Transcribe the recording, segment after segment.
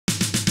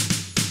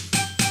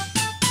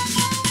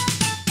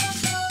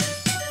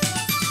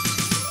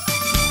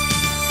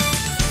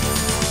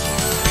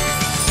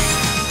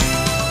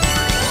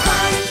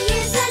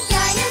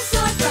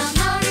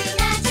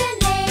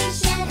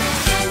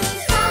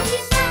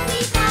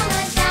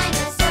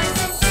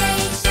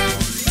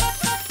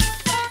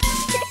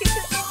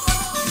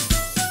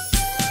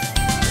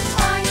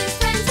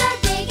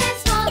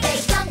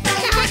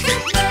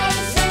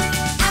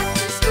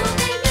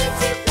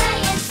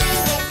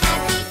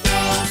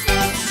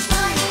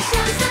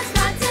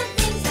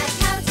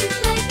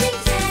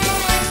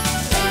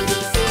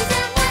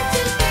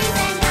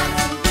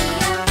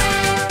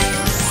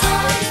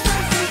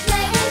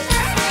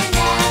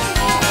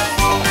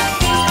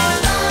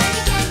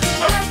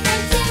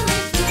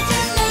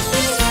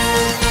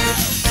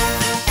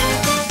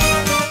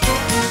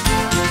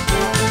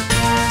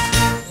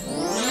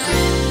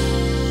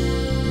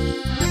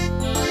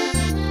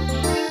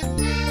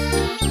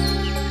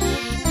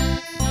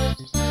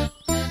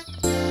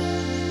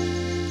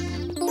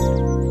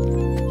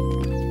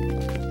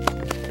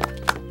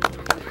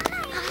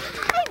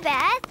Hi,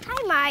 Beth.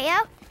 Hi,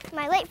 Mario. Am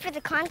I late for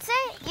the concert?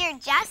 You're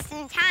just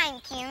in time,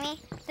 Kimmy.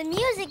 The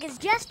music is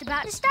just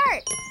about to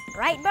start.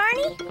 Right,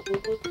 Barney?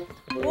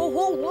 Whoa,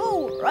 whoa,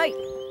 whoa. Right.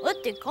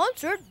 Let the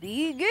concert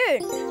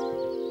begin.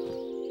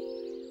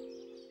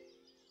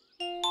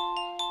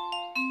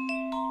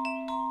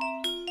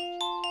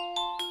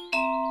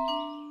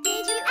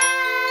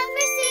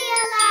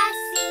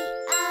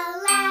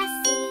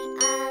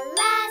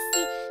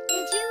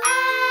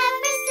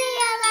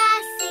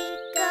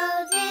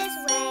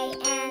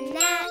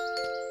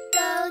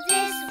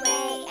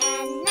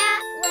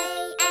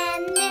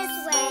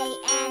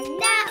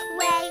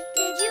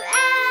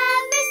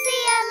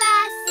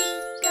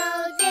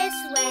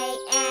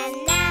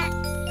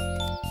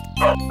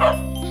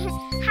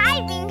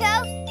 Hi,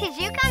 Bingo. Could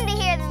you come to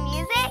hear the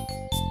music?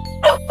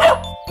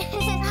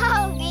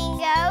 Oh,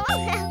 Bingo.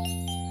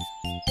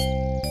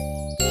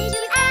 Did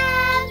you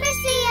ever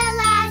see a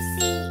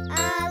lassie,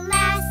 a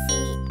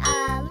lassie, a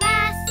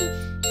lassie?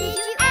 Did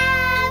you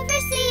ever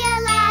see a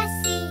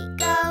lassie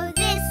go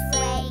this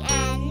way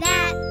and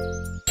that?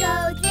 Go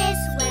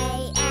this way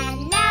and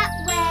that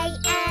way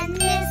and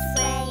this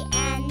way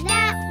and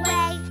that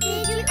way.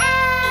 Did you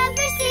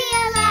ever see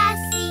a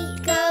lassie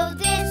go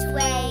this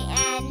way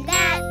and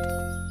that?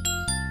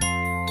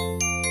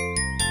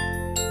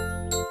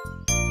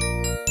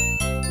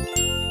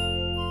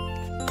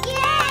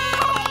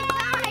 Yay,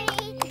 Barney!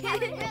 That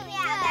was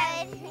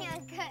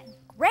really good.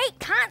 Great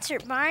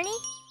concert, Barney.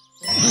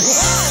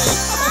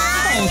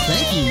 Oh,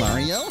 thank you,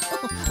 Mario.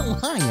 Oh,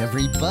 hi,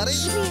 everybody.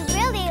 We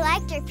really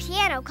liked your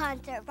piano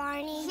concert,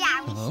 Barney.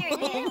 Yeah, we sure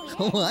did.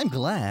 Oh, I'm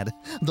glad.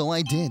 Though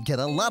I did get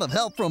a lot of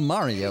help from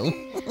Mario.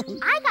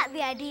 I got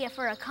the idea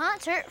for a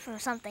concert from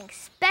something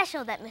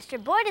special that Mr.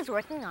 Boyd is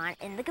working on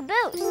in the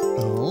caboose.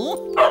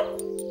 Oh?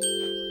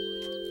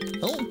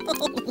 Oh.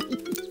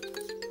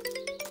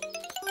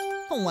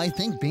 Oh, I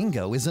think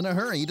Bingo is in a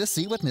hurry to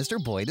see what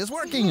Mr. Boyd is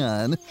working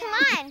on. Come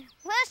on,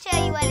 we'll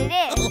show you what it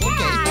is. Oh, okay.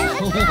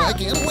 Oh, I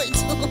can't wait.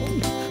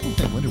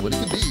 I wonder what it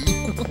could be.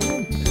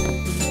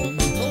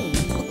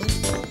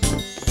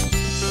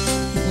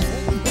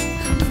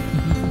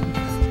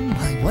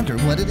 I wonder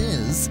what it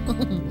is.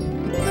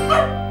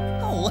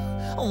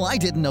 Oh, I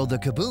didn't know the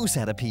caboose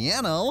had a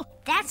piano.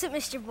 That's what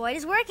Mr. Boyd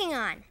is working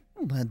on.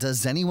 But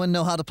does anyone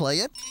know how to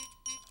play it?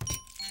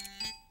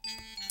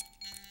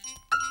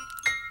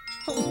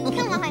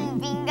 Come on,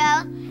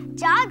 Bingo.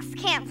 Dogs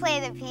can't play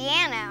the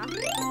piano.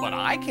 But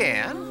I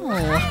can. Oh,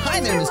 hi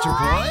there, Mr.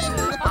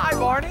 Boyd. Hi,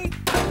 Barney.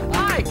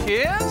 Hi,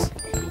 kids.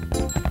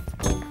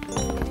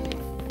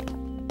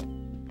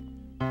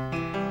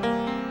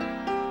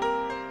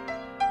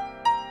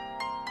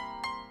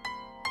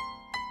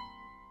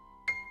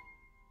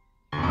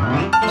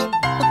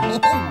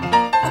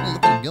 Look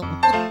at him go.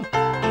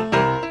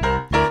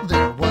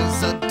 There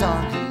was a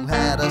dog who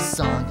had a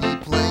song he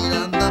played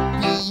on the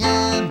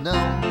piano.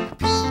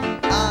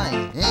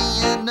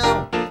 P-I-A-N-O,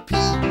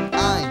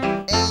 P-I-A-N-O,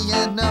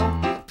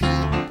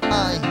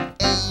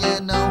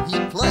 P-I-A-N-O. He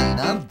played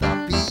on the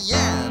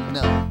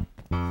piano.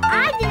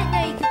 I didn't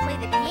know you could play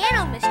the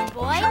piano, Mr.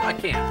 Boyd. Sure I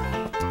can.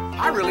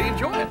 I really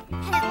enjoy it.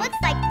 And it looks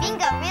like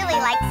Bingo really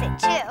likes it,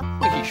 too.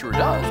 Well, he sure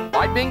does.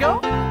 Right, Bingo?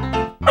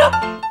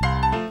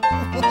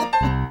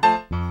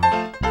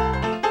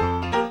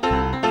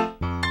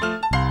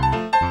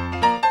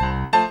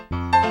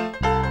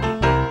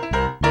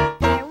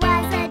 There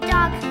was a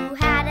dog who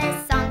had a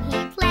song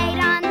he played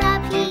on the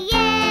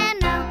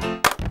piano.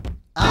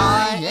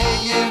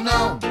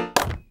 I-A-N-O,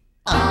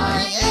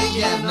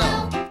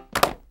 I-A-N-O,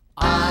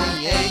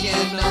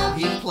 I-A-N-O.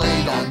 He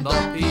played on the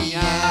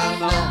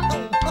piano.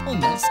 Oh,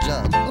 nice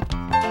job.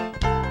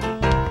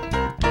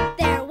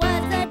 There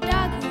was a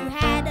dog who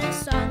had a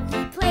song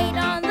he played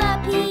on the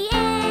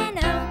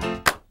piano.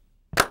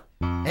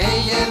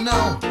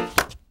 A-N-O,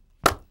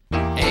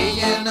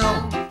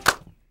 A-N-O,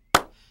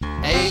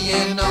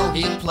 A-N-O.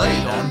 He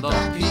played on the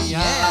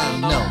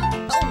piano.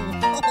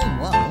 Oh,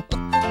 wow.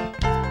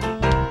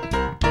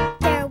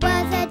 There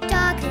was a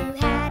dog who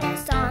had a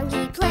song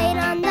he played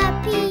on the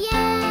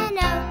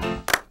piano.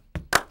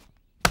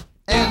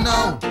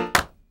 N-O,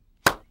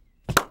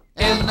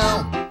 N-O,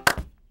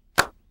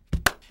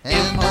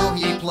 N-O.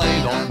 He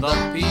played on the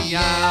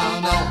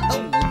piano.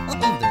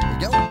 Oh, there you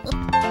go.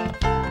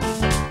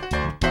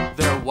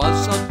 There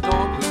was a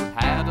dog who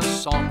had a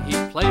song he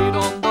played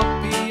on the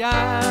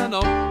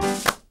piano.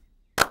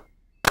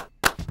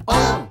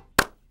 Oh,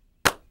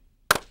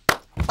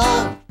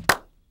 oh,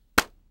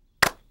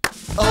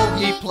 oh.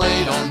 He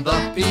played on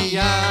the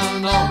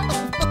piano.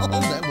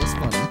 Oh, that was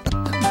funny.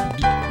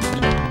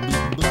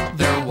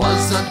 There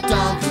was a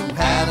dog who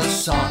had a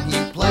song he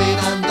played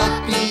on the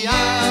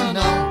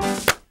piano.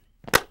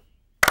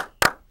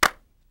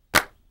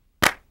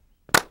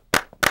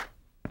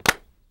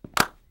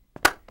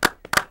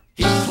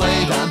 He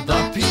played on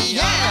the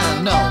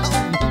piano.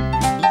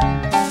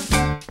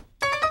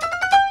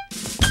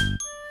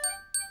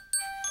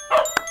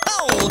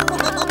 Oh,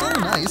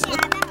 nice. Yeah,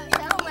 that was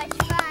so much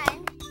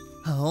fun.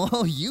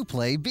 Oh, you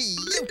play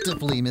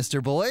beautifully,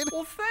 Mr. Boyd.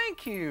 Well,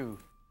 thank you.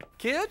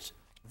 Kids,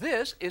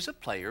 this is a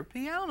player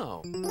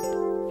piano.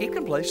 It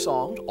can play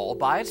songs all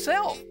by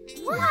itself.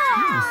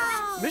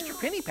 Wow! Mr.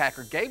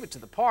 Pennypacker gave it to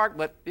the park,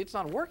 but it's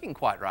not working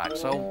quite right,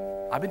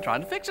 so I've been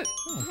trying to fix it.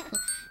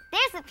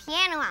 There's a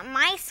piano at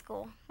my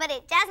school, but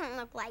it doesn't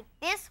look like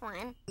this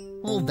one.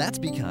 Well, that's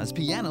because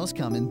pianos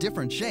come in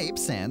different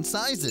shapes and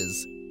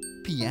sizes.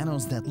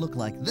 Pianos that look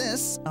like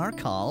this are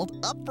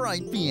called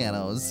upright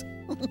pianos.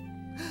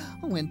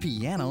 When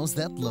pianos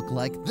that look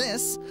like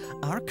this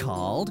are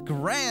called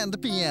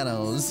grand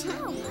pianos.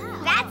 Oh,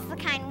 wow. That's the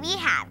kind we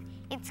have.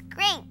 It's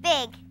great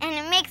big, and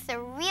it makes a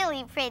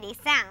really pretty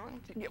sound.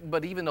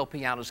 But even though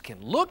pianos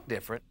can look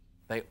different,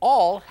 they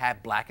all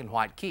have black and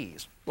white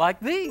keys,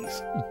 like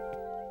these.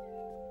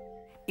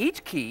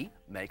 Each key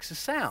makes a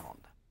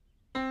sound.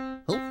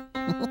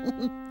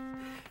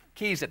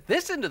 Keys at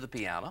this end of the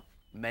piano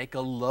make a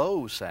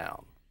low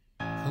sound.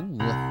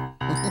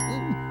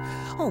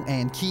 Oh,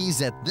 and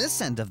keys at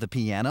this end of the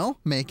piano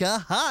make a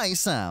high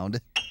sound.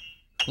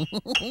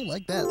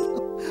 Like that.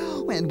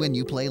 And when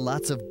you play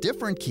lots of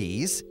different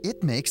keys,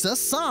 it makes a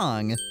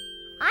song.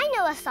 I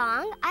know a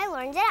song. I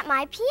learned it at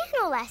my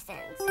piano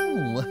lessons.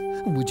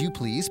 Oh, would you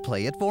please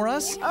play it for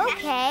us?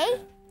 Okay.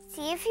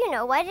 See if you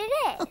know what it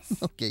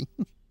is. Okay.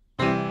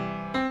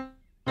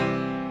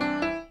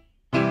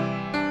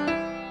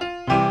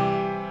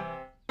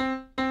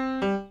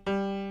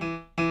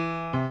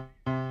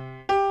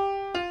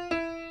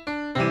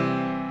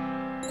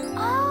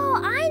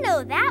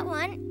 That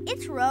one,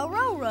 it's row,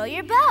 row, row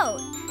your boat.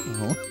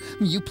 Oh,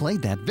 you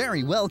played that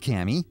very well,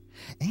 Cammie.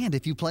 And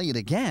if you play it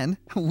again,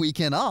 we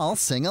can all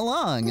sing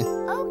along.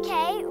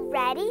 Okay,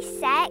 ready,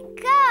 set,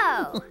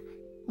 go.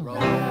 Row,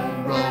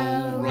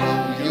 row,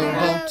 row your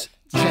boat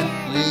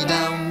gently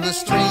down the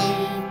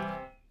stream.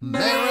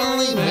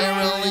 Merrily,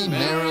 merrily,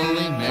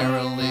 merrily,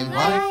 merrily,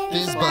 life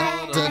is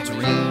but a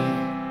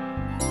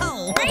dream.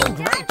 Oh,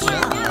 great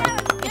job.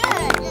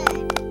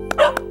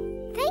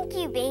 Good. Thank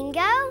you,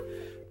 Bingo.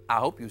 I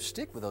hope you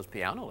stick with those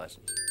piano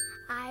lessons.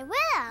 I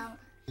will.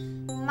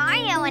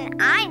 Mario and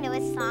I know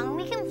a song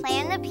we can play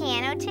on the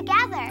piano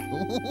together.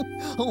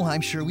 Oh,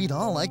 I'm sure we'd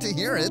all like to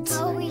hear it.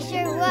 Oh, we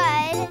sure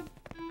would.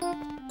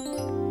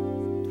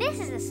 This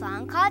is a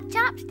song called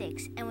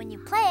Chopsticks, and when you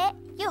play it,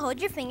 you hold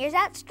your fingers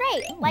out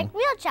straight, like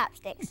real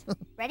chopsticks.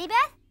 Ready,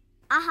 Beth?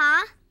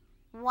 Uh-huh.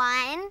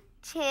 1,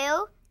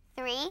 2,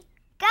 3,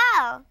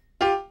 go.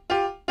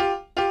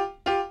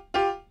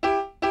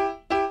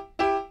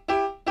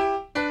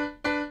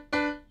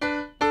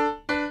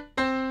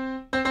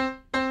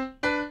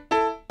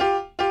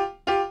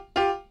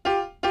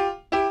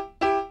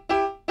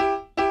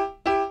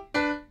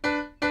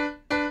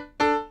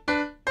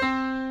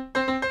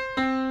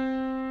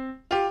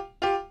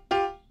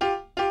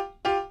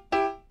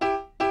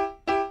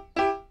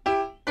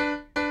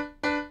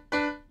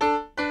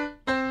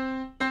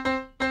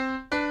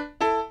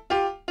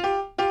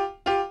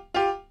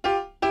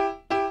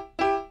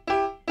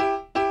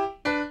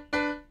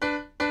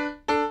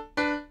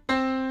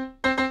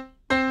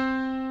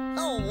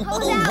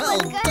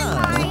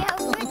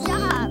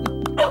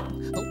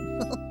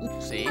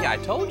 I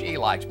told you he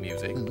likes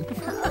music.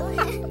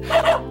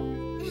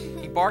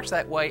 He barks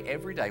that way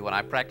every day when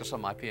I practice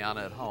on my piano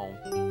at home.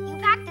 You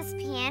practice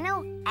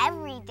piano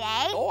every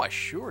day? Oh, I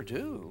sure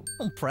do.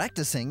 Well,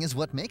 practicing is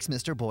what makes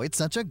Mr. Boyd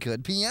such a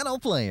good piano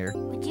player.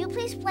 Would you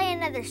please play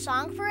another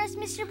song for us,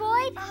 Mr.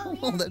 Boyd?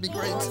 Oh, that'd be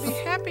great. I'd be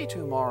happy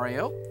to,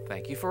 Mario.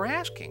 Thank you for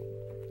asking.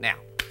 Now,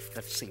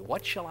 let's see,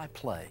 what shall I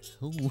play?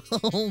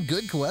 Oh,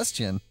 good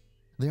question.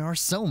 There are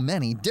so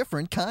many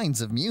different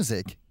kinds of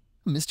music.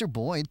 Mr.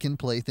 Boyd can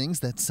play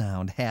things that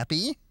sound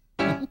happy.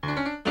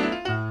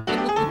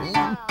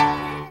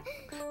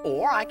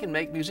 Or I can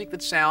make music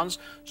that sounds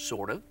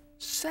sort of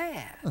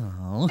sad.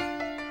 Oh,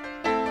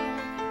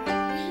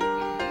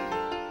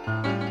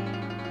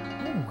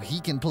 he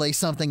can play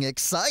something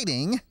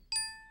exciting.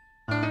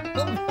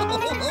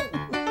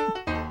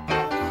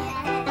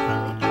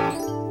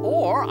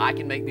 Or I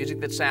can make music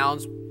that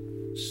sounds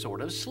sort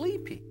of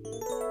sleepy.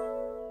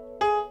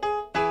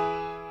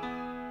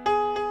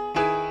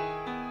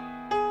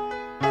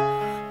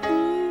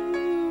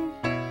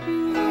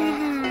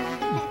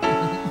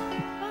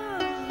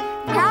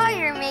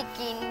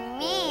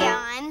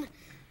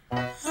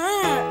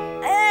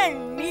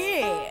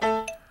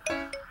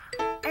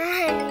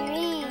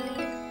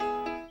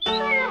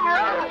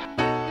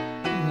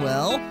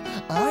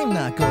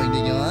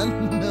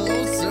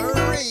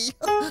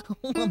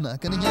 I'm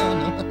not gonna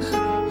yawn.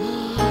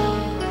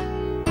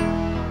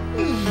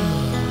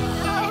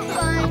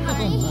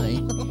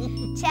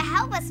 To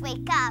help us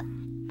wake up,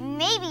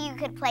 maybe you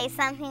could play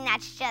something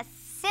that's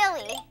just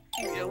silly.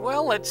 Yeah,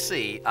 well, let's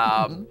see.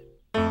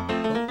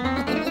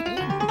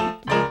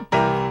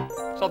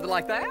 Something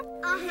like that?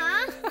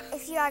 Uh-huh.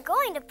 If you are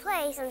going to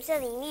play some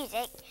silly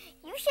music,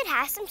 you should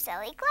have some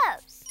silly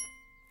clothes.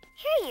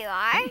 Here you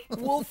are.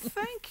 Well,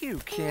 thank you,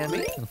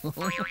 Cammie.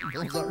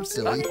 Those are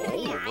silly. Oh,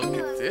 look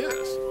at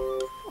this.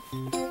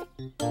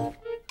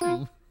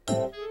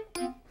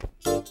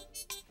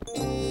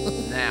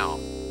 Now,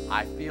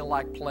 I feel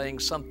like playing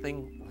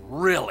something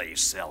really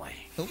silly.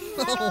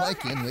 Oh, I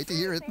can't wait to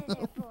hear it.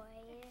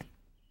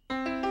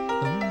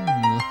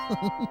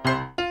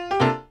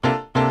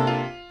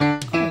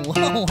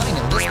 Oh, I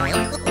know this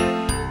one.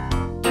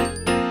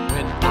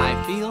 When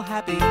I feel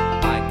happy,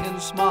 I can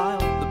smile,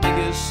 the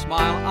biggest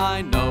smile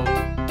I know.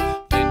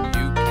 Then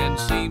you can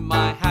see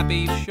my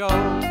happy show.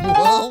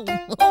 Whoa,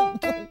 whoa,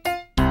 whoa.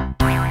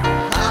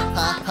 Ha,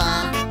 ha, ha,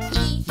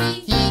 hee, hee,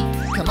 hee.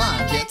 Come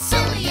on, get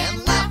silly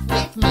and laugh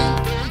with me.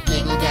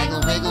 Giggle,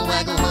 gaggle, wiggle,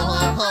 waggle, ho,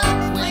 ho, ho.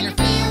 When you're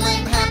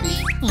feeling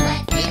happy,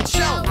 let it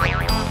show.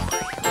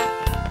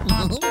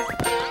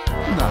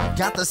 I've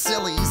got the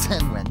sillies,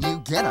 and when you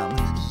get them,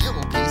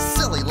 you'll be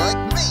silly like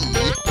me.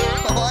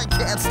 Oh, I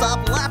can't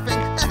stop laughing,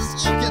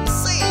 as you can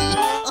see.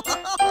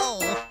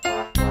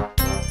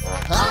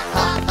 Ha,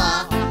 ha,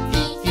 ha,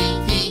 hee, hee,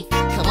 hee.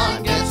 Come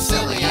on, get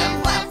silly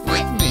and laugh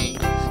with me.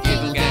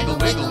 Giggle, gaggle,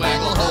 wiggle,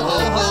 waggle, ho, ho,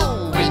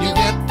 ho. When you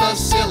get the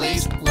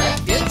sillies, let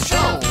it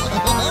show.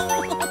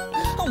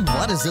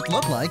 What does it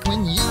look like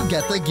when you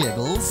get the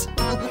giggles?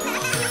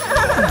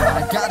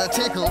 I've got a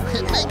tickle,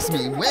 it makes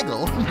me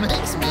wiggle,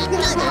 makes me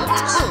giggle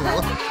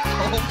too.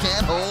 Oh,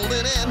 can't hold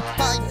it in,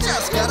 I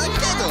just gotta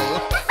giggle.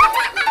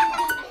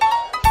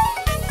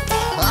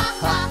 Ha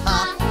ha ha,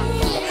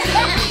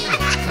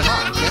 come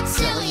on, get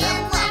silly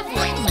and laugh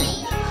with me.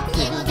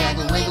 Giggle,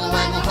 gaggle, wiggle,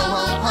 waggle, ho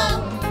ho ho.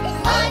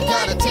 I've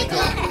got a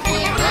tickle,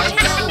 here I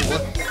go.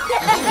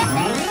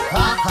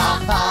 Ha ha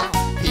ha,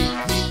 hee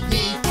hee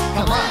hee.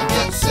 Come on,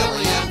 get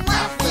silly and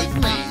laugh with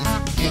me.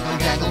 Giggle,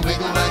 gaggle,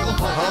 wiggle, waggle,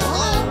 ho ho ho.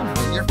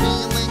 When you're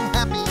feeling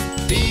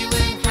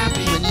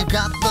happy, when you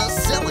got the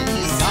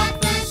sillies,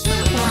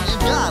 when you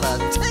got a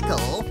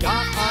tickle,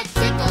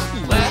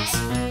 let's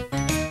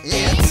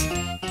it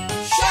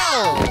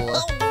show.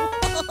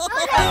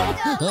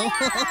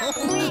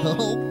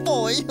 Oh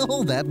boy,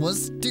 oh that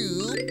was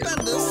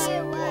stupendous.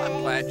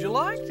 I'm glad you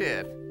liked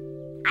it.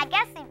 I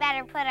guess we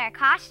better put our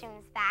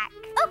costumes back.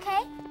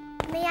 Okay.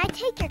 May I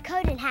take your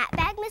coat and hat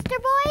back, Mr.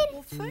 Boyd?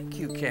 Well, thank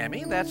you,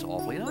 Cammy. That's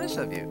awfully nice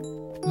of you.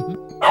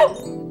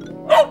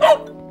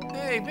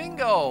 Hey,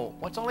 Bingo,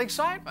 what's all the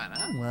excitement,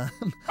 huh? Well,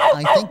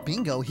 I think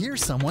Bingo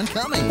hears someone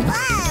coming.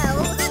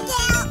 Whoa, look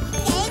out!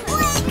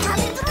 Penguin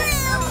coming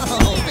through!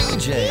 Oh,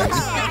 BJ.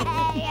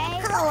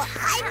 Oh,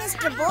 hi,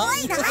 Mr.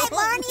 Boyd. Hi,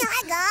 Barney.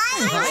 Hi,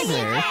 guys. Hi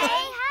there.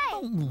 Hey,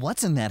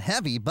 What's in that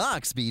heavy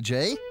box,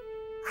 BJ?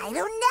 I don't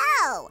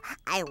know.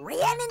 I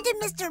ran into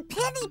Mr.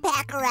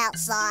 Pennypacker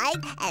outside,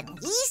 and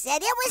he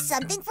said it was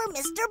something for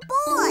Mr.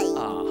 Boyd.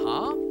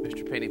 Uh-huh.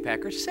 Mr.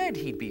 Pennypacker said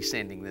he'd be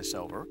sending this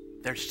over.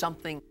 There's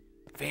something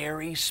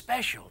very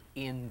special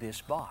in this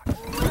box.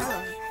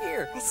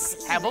 Here,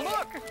 have a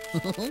look.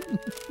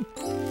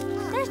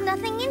 There's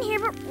nothing in here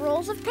but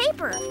rolls of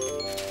paper.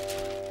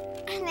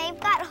 And they've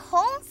got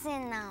holes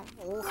in them.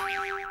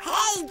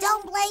 Hey,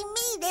 don't blame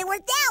me. They were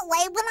that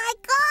way when I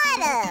got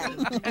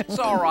them. It's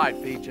all right,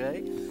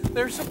 PJ.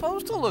 They're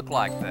supposed to look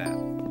like that.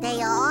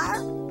 They are?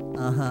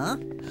 Uh-huh.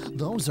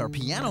 Those are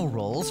piano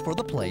rolls for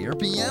the player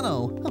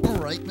piano.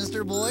 Right,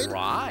 Mr. Boyd?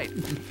 Right.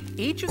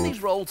 Each of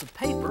these rolls of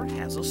paper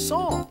has a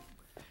song.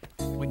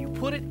 When you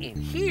put it in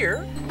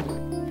here,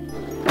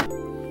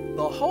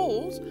 the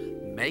holes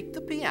make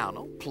the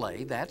piano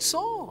play that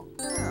song.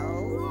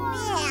 Oh,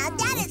 man,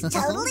 that is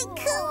totally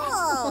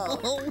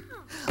cool.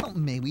 Oh,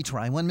 may we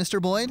try one,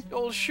 Mr. Boyd?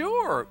 Well,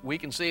 sure. We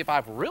can see if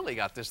I've really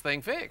got this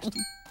thing fixed.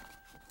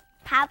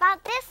 How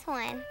about this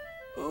one?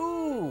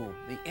 Ooh,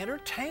 The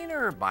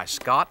Entertainer by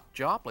Scott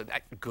Joplin.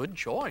 Good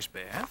choice,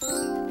 Beth.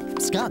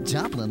 Scott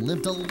Joplin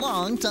lived a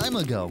long time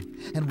ago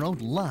and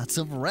wrote lots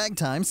of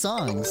ragtime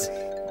songs.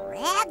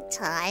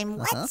 Ragtime?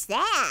 What's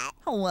that?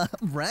 Oh,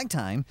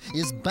 ragtime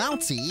is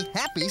bouncy,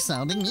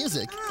 happy-sounding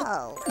music.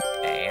 Oh.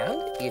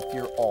 And if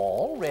you're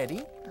all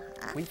ready,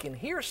 we can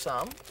hear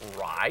some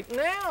right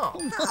now.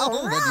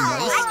 Oh, that'd be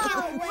nice. I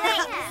can't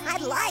wait. I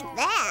like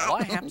that. All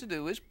I have to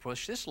do is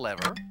push this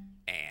lever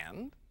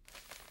and...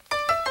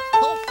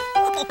 Oh,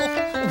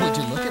 would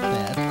you look at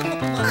that?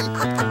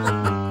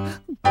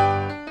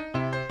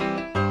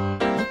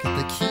 Look at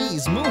the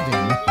keys moving.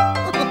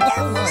 They're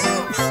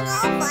moving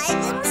all by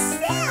themselves.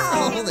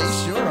 Oh, they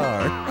sure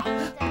are.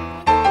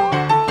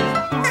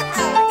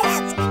 Oh,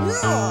 that's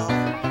cool.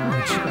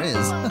 It sure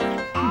is.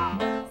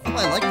 I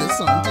like this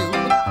song, too.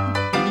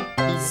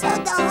 So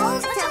the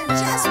holes tell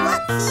just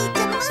what key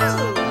to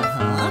move.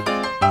 Uh-huh.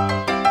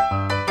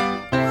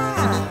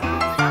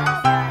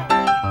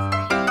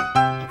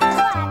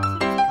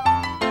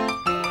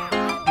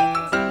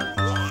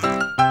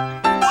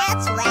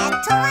 That's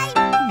ragtime.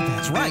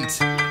 That's right.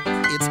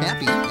 It's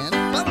happy and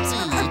bouncy.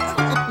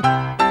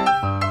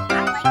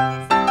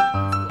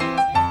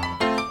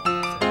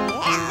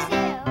 Yeah,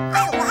 I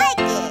like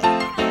it.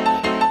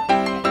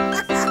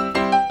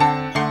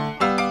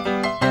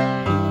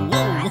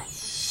 Whoa.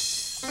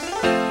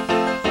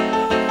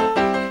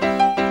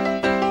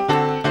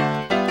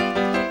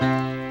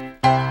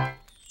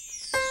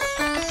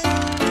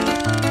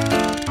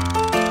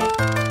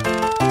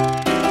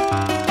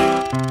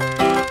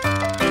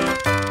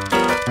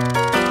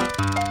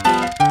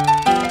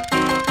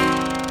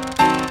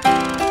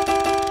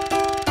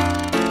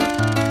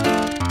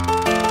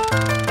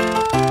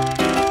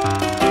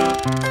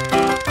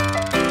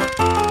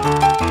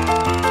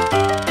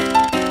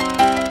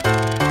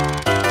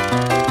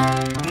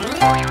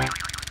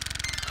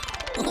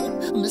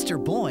 Mr.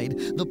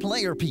 Boyd, the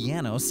player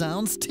piano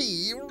sounds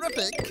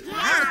terrific.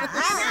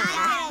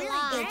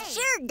 It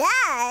sure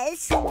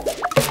does.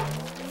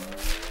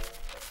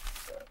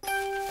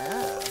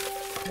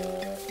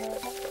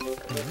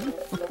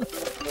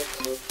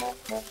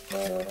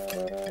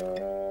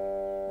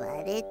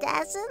 But it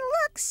doesn't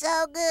look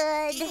so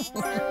good.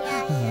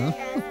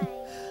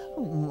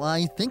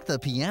 I think the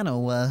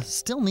piano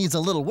still needs a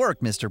little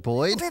work, Mr. A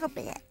Boyd. little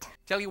bit.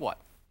 Tell you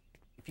what,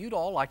 if you'd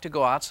all like to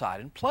go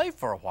outside and play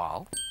for a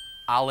while,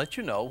 I'll let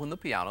you know when the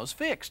piano's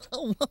fixed.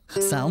 Oh,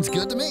 sounds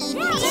good to me.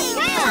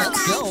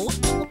 Let's go.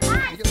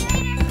 Bye,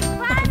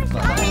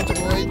 Bye, Mr.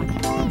 Boyd.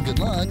 Good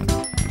luck.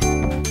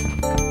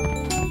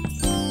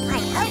 I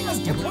hope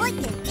Mr. Boyd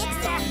can fix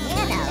the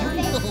piano.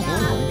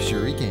 Oh, I'm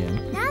sure he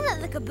can. Now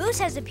that the caboose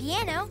has a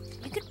piano,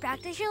 you could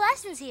practice your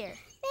lessons here.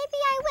 Maybe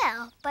I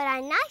will, but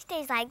on nice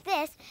days like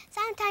this,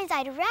 sometimes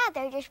I'd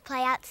rather just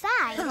play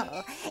outside.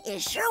 Oh, it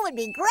sure would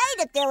be great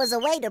if there was a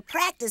way to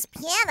practice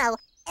piano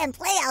and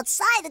play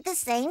outside at the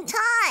same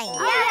time.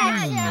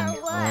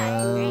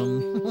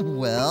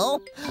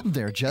 Well,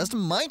 there just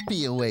might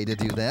be a way to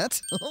do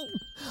that.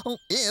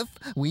 If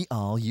we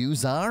all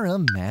use our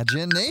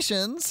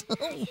imaginations. Check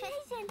it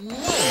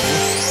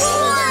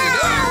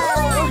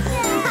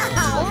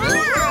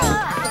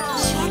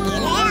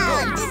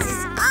out. This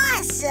is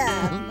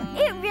awesome.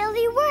 It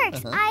really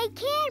works. I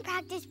can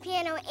practice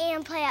piano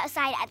and play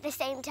outside at the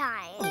same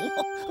time.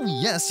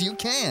 Yes, you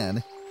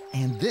can.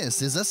 And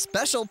this is a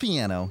special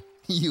piano.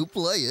 You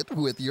play it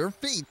with your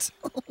feet.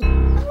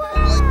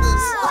 Like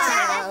this.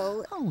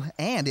 Wow. Oh,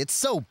 and it's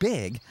so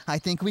big, I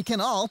think we can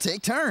all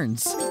take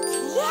turns.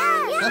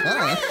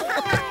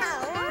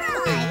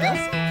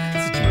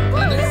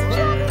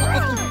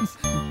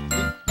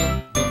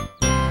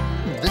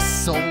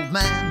 This old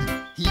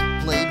man, he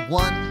played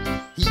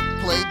one. He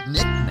played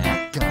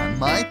knick-knack on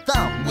my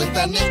thumb. With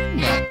a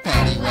knick-knack,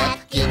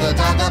 paddywhack, give a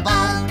dog a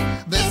bone.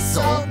 This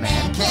old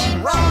man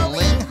came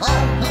rolling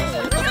home.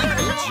 Good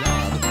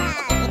job.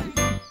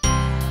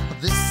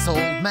 This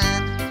old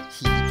man,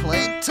 he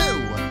played two.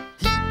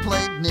 He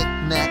played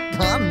knick-knack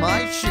on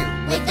my shoe.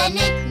 With a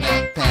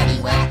knick-knack,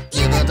 paddywhack,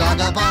 give a dog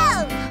a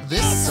bone.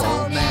 This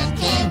old man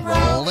came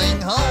rolling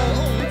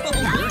home.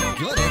 You're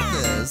good at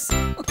this.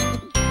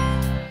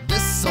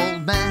 This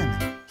old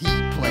man, he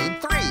played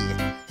three.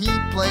 He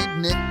played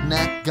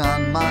knick-knack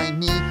on my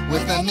knee.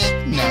 With a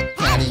knick-knack,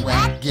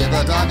 paddywhack, give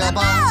a dog a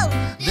bone.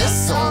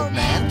 This old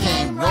man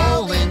came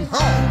rolling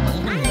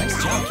home.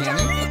 Nice job,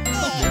 Kenny.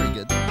 Very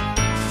good.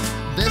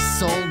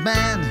 This old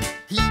man,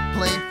 he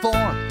played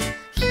four.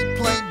 He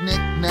played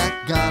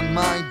knick-knack on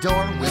my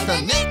door. With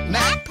a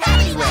knick-knack,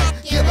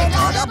 paddywhack, give a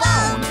dog a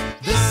bone.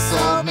 This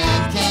old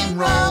man came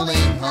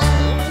rolling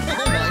home.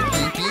 I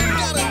think you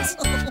got it.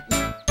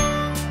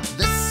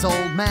 This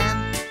old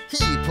man,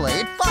 he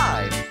played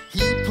five.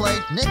 He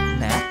played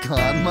knick-knack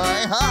on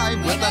my high.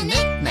 With a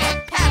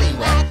knick-knack,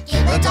 paddywhack,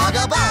 give a dog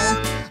a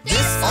bone.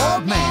 This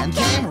old man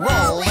came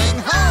rolling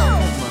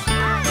home.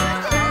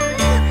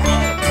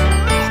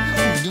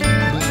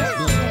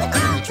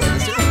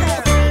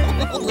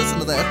 Listen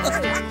to that.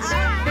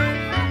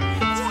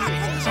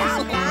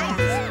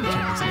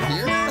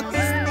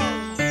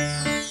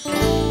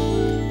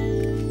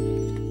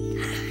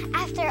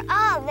 After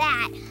all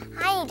that,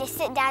 I need to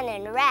sit down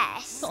and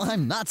rest. Oh,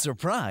 I'm not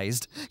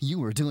surprised. You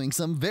were doing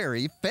some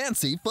very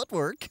fancy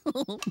footwork.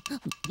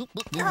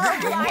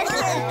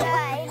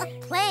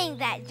 Playing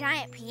that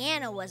giant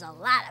piano was a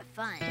lot of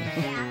fun.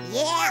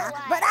 Yeah,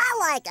 but I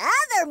like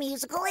other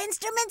musical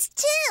instruments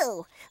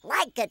too,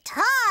 like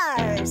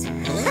guitars.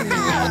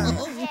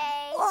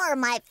 Or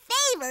my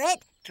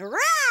favorite,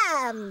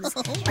 drums.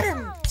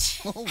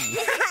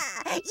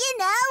 You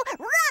know,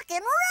 rock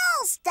and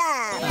roll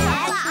stuff.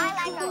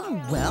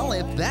 Well,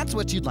 if that's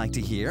what you'd like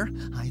to hear,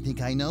 I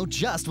think I know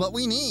just what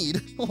we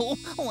need. Oh,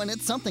 and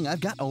it's something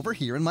I've got over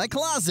here in my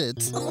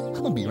closet.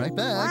 I'll be right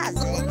back.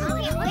 Closet?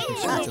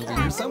 It's over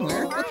here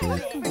somewhere.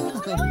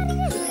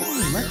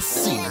 Let's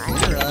see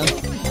here.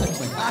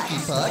 My hockey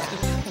puck,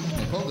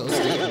 my pogo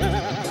stick,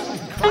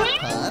 crock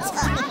pot,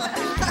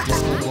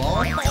 disco ball.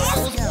 I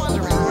was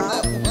wondering where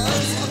that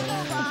was.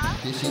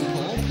 Fishing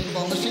pole,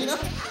 pinball machine.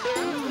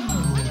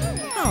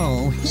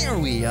 Oh, here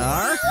we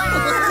are.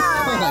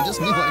 Oh, I just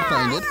knew I'd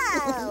find it.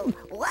 Wow,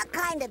 what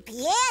kind of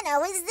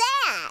piano is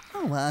that?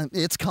 Oh,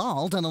 it's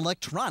called an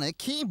electronic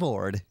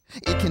keyboard.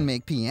 It can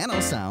make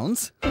piano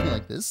sounds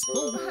like this.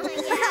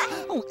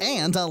 Oh,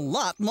 and a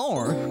lot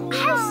more.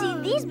 I've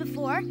seen these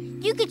before.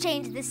 You could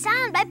change the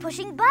sound by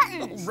pushing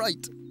buttons.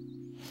 Right.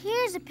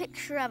 Here's a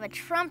picture of a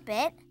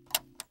trumpet.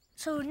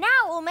 So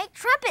now we'll make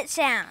trumpet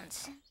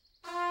sounds.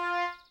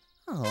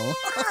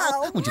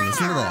 Oh, would you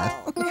listen to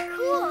that?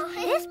 Cool.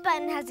 This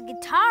button has a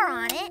guitar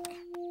on it.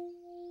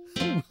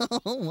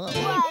 Oh, wow.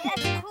 Wow,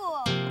 that's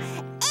cool.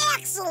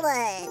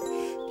 Excellent.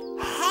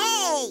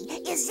 Hey,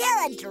 is there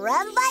a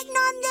drum button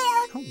on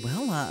there? Oh,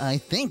 well, I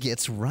think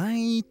it's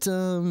right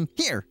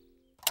here.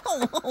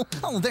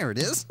 Oh, there it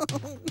is. Oh,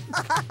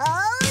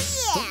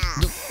 yeah.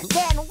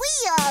 Then we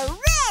are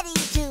ready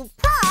to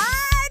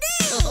party.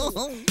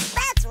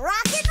 Let's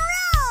rock and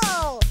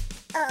roll.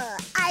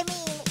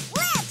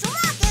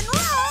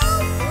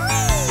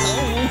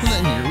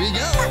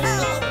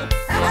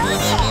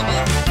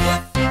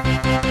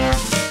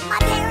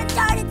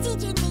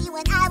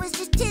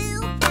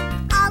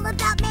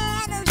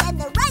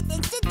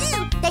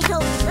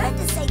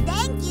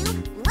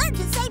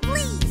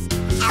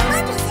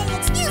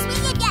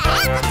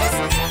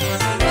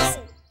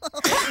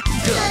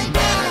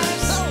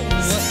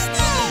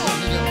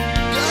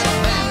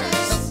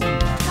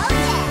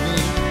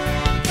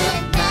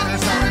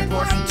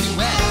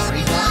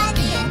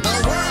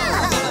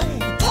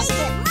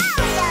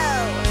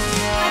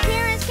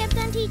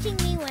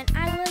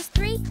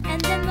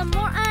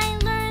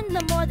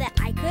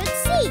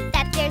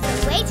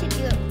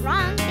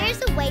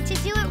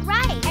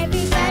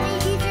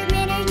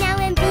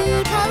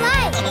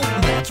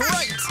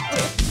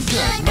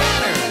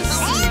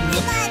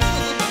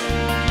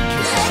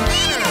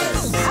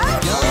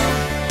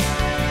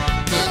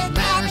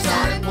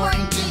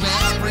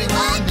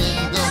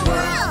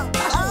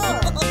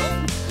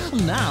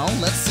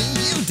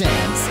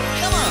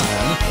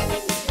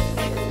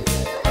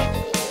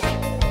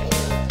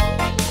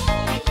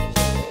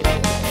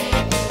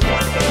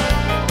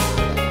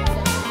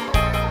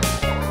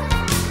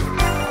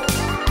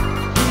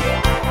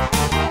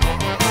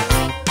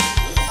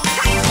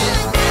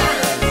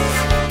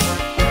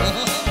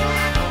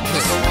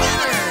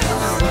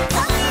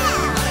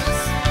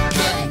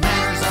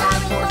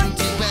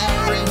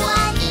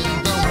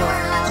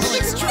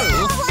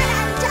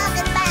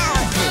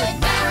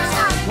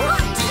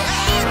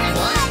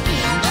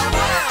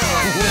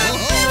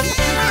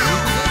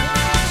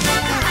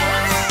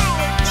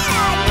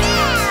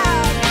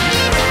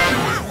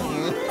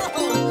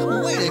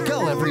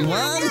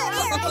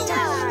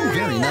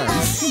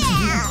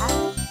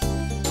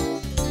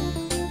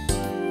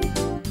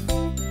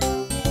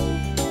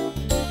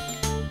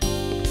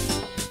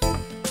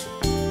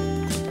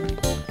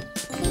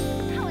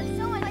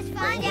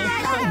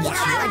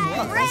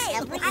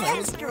 every That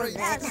was instrument.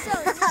 great.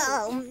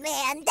 Oh,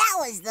 man, that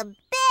was the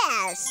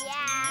best.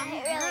 Yeah,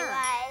 it really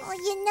was. Well,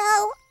 you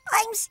know,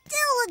 I'm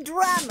still a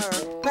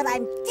drummer, but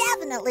I'm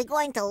definitely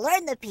going to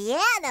learn the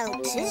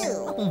piano,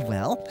 too.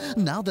 Well,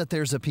 now that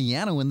there's a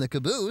piano in the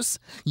caboose,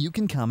 you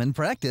can come and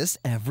practice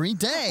every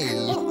day.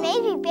 And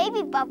maybe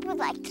Baby Bop would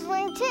like to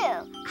learn too.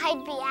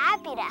 I'd be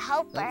happy to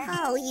help her.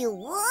 Oh, you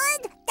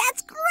would?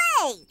 That's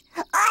great.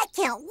 I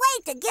can't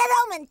wait to get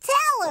home and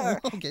tell her.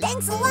 Okay.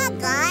 Thanks a lot,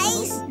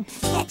 guys.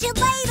 Catch you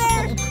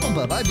later.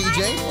 Bye-bye,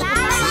 BJ.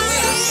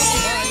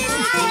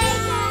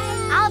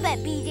 I'll bet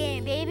BJ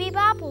and Baby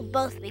Bop will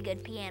both be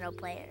good piano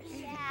players.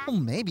 Well,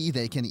 maybe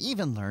they can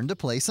even learn to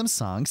play some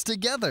songs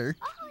together.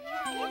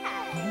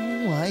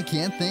 Oh, I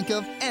can't think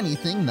of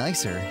anything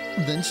nicer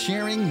than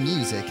sharing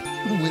music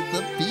with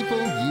the people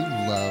you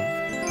love.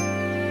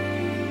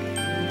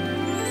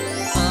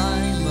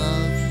 I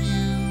love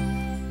you,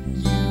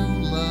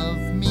 you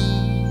love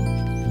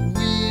me.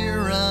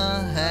 We're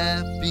a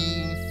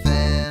happy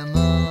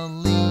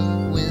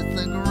family with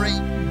a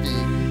great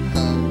big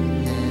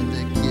hug and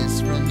a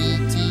kiss from me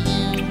to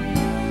you.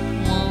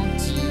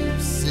 Won't you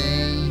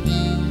say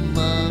you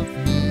love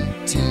me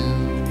too?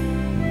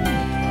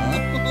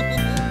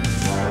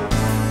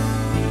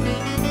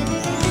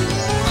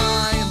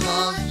 I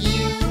love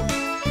you,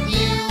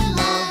 you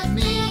love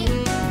me.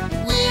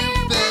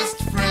 We're best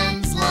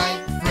friends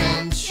like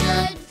friends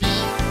should be.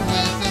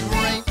 With a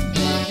great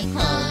big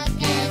hug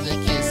and a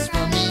kiss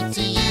from me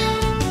to you.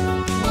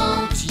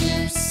 Won't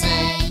you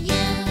say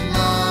you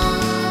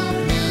love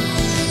me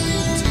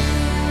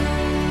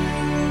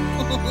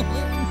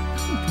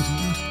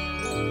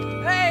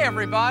too? Hey,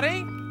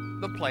 everybody!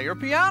 The player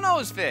piano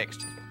is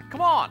fixed.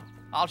 Come on,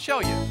 I'll show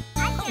you.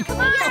 Come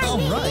on, All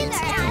me right.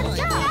 either. Let's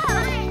go.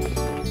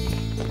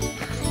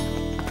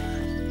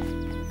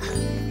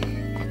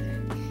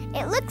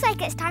 It looks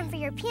like it's time for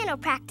your piano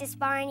practice,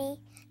 Barney.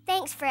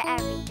 Thanks for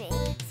everything.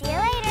 See you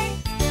later.